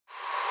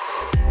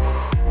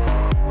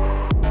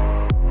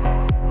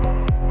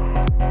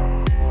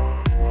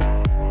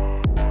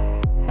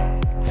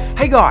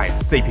Hey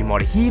guys,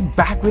 CPModder here,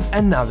 back with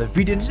another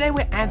video. Today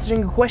we're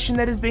answering a question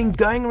that has been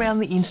going around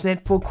the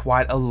internet for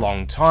quite a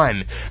long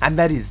time, and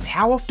that is,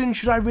 how often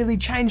should I really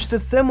change the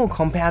thermal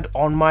compound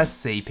on my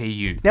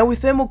CPU? Now,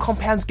 with thermal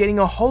compounds getting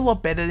a whole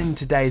lot better in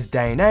today's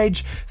day and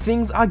age,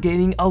 things are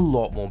getting a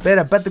lot more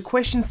better, but the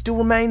question still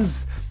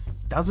remains,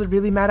 does it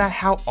really matter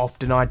how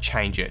often I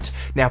change it?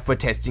 Now, for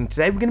testing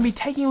today, we're going to be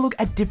taking a look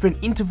at different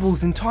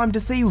intervals in time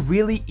to see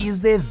really is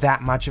there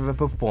that much of a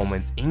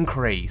performance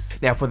increase.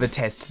 Now, for the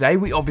test today,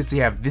 we obviously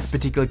have this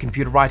particular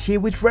computer right here,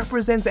 which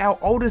represents our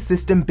older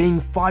system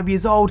being 5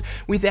 years old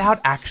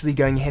without actually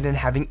going ahead and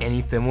having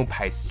any thermal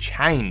paste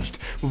changed.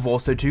 We've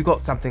also too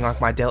got something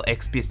like my Dell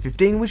XPS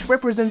 15, which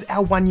represents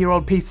our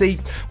 1-year-old PC.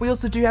 We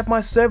also do have my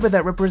server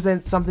that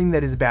represents something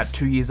that is about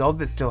 2 years old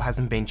that still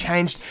hasn't been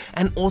changed,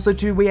 and also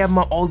too we have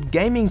my old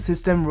gaming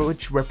system,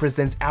 which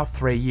represents our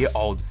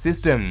 3-year-old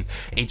system.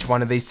 Each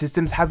one of these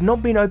systems have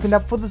not been opened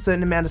up for the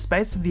certain amount of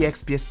space, so the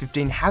XPS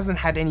 15 hasn't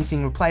had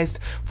anything replaced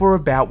for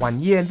about 1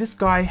 year, and this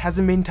guy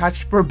hasn't been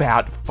touched for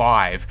about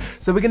 5.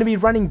 So we're going to be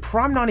running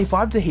Prime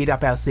 95 to heat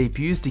up our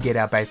CPUs to get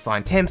our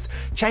baseline temps,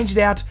 change it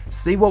out,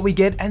 see what we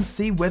get, and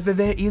see whether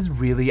there is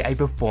really a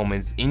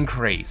performance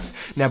increase.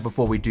 Now,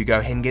 before we do go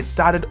ahead and get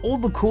started, all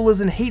the coolers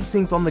and heat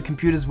sinks on the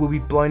computers will be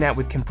blown out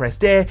with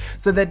compressed air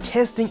so that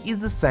testing is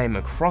the same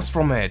across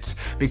from it.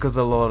 Because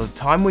a lot of the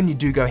time when you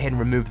do go ahead and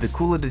remove the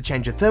cooler to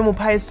change your thermal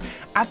paste,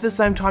 at the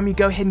same time you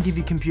go ahead and give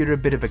your computer a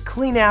bit of a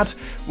clean out,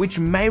 which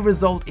may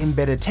result in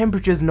better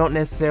temperatures, not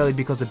necessarily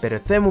because of better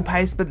thermal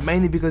paste, but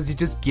mainly because you've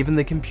just given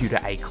the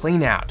computer a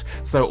clean out.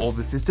 So all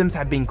the systems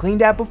have been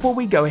cleaned out before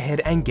we go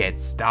ahead and get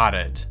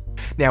started.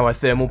 Now, our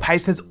thermal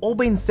paste has all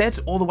been set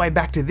all the way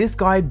back to this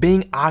guy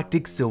being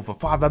Arctic Silver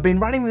 5. I've been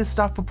running this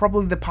stuff for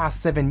probably the past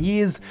 7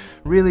 years,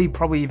 really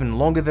probably even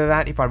longer than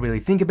that if I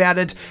really think about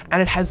it,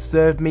 and it has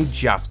served me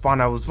just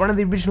fine. I was one of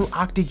the original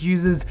Arctic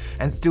users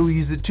and still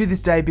use it to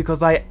this day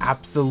because I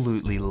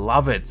absolutely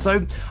love it.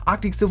 So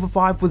Arctic Silver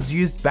 5 was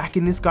used back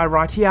in this guy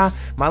right here,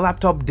 my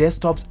laptop,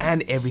 desktops,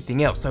 and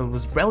everything else. So it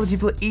was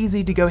relatively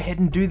easy to go ahead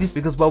and do this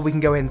because, well, we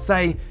can go ahead and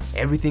say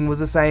everything was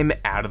the same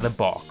out of the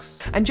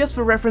box. And just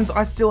for reference,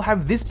 I still have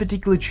this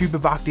particular tube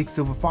of Arctic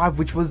Silver 5,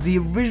 which was the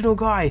original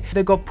guy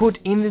that got put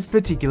in this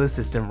particular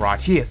system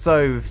right here.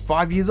 So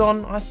 5 years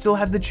on, I still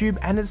have the tube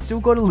and it's still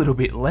got a little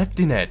bit left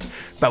in it.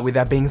 But with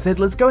that being said,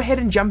 let's go ahead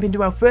and jump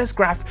into our first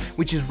graph,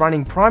 which is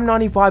running Prime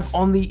 95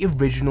 on the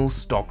original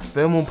stock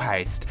thermal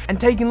paste. And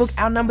taking a look,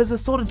 our numbers are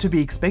sort of to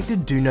be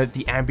expected. Do note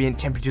the ambient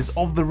temperatures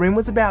of the room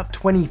was about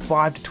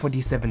 25 to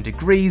 27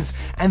 degrees,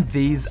 and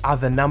these are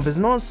the numbers,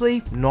 and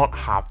honestly, not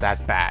half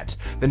that bad.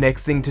 The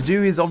next thing to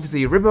do is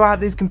obviously rip apart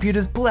these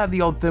computers, pull out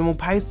the old thermal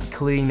paste,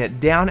 clean it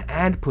down,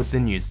 and put the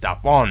new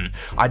stuff on.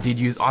 I did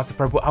use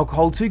isopropyl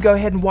alcohol to go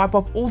ahead and wipe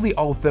off all the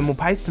old thermal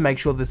paste to make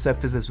sure the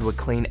surfaces were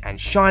clean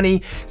and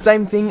shiny.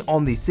 Same thing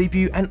on the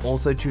CPU and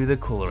also to the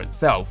cooler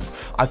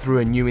itself. I threw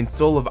a new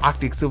install of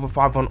Arctic Silver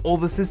 5 on all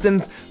the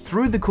systems,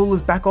 threw the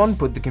coolers back on,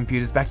 put the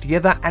computers back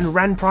together, and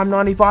ran Prime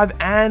 95,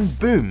 and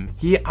boom,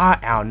 here are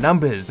our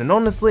numbers. And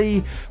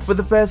honestly, for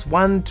the first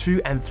 1,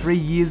 2, and 3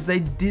 years, they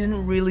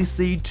didn't really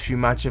see too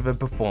much of a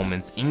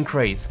performance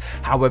increase.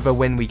 However,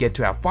 when we get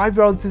to our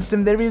 5-year-old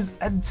system, there is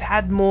a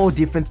tad more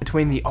difference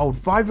between the old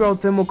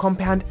 5-year-old thermal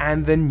compound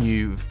and the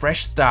new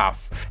fresh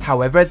stuff.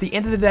 However, at the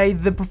end of the day,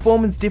 the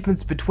performance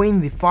difference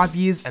between the 5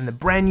 years and the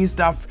brand new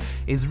stuff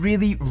is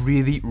really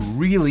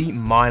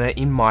minor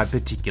in my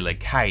particular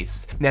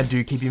case. Now,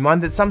 do keep in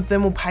mind that some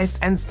thermal paste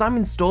and some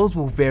installs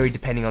will vary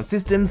depending on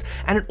systems,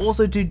 and it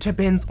also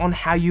depends on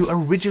how you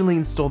originally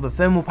installed the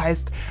thermal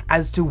paste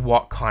as to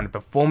what kind of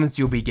performance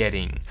you'll be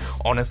getting.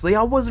 Honestly,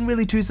 I wasn't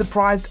really too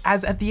surprised,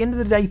 as at the end of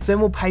the day,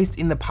 thermal paste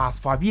in the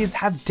past 5 years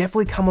have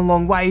definitely come a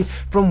long way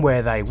from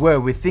where they were,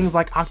 with things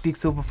like Arctic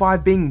Silver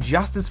 5 being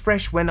just as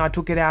fresh when I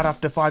took it out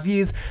after 5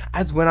 years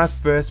as when I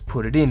first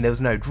put it in. There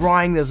was no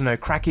drying, there was no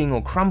cracking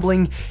or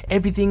crumbling,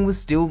 everything was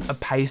still a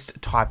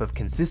paste type of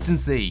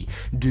consistency.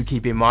 Do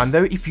keep in mind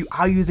though, if you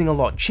are using a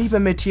lot cheaper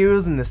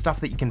materials and the stuff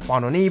that you can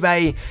find on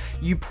eBay,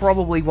 you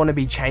probably want to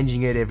be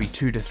changing it every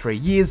 2 to 3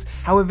 years.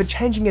 However,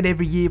 changing it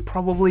every year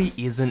probably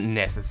isn't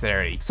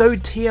necessary. So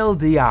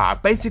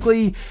TLDR,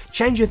 basically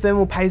change your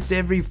thermal paste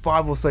every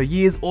 5 or so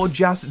years, or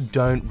just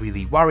don't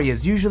really worry,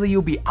 as usually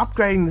you'll be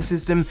upgrading the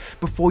system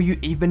before you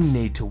even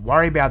need to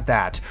worry about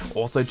that.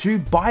 Also too,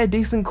 buy a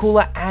decent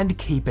cooler and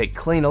keep it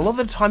clean. A lot of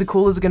the time the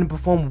coolers are going to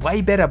perform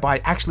way better by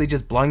actually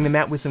just blowing them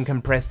out with some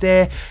compressed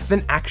air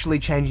than actually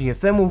changing your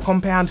thermal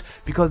compound,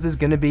 because there's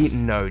going to be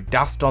no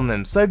dust on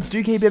them. So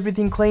do keep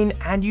everything clean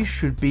and you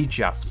should be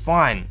just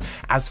fine.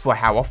 As for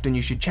how often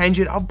you should change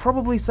it, I'll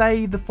probably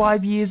say the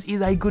 5 years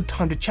is a good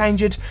time to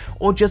change it,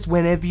 or just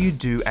whenever you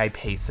do a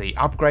PC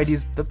upgrade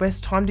is the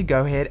best time to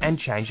go ahead and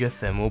change your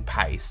thermal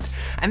paste.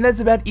 And that's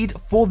about it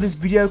for this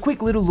video.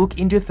 Quick little look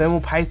into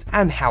thermal paste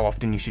and how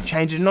often you should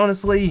change it, and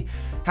honestly,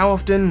 How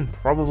often?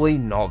 Probably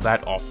not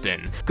that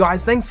often.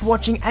 Guys, thanks for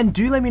watching, and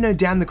do let me know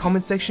down in the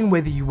comment section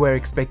whether you were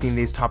expecting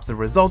these types of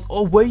results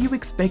or were you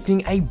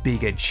expecting a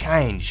bigger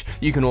change.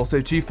 You can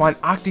also too find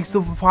Arctic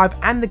Silver 5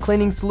 and the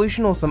cleaning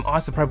solution or some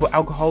isopropyl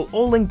alcohol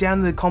all linked down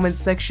in the comments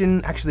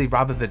section, actually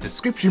rather the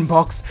description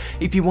box,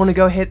 if you want to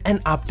go ahead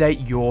and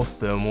update your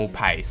thermal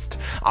paste.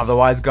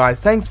 Otherwise guys,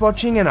 thanks for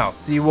watching and I'll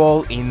see you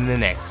all in the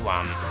next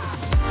one.